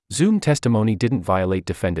Zoom testimony didn't violate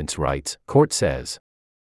defendant's rights, court says.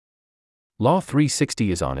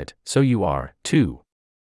 Law360 is on it, so you are, too.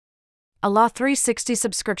 A Law360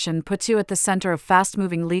 subscription puts you at the center of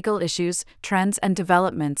fast-moving legal issues, trends, and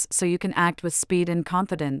developments so you can act with speed and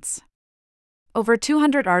confidence. Over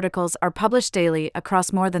 200 articles are published daily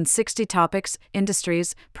across more than 60 topics,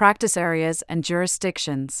 industries, practice areas, and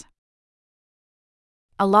jurisdictions.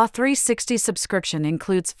 A Law360 subscription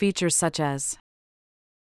includes features such as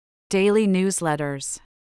daily newsletters,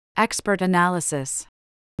 expert analysis,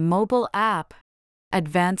 mobile app,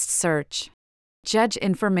 advanced search, judge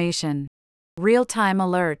information, real-time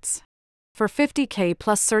alerts, for 50K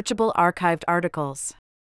plus searchable archived articles,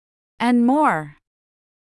 and more.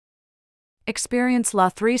 Experience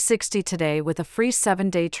Law360 today with a free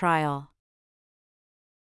 7-day trial.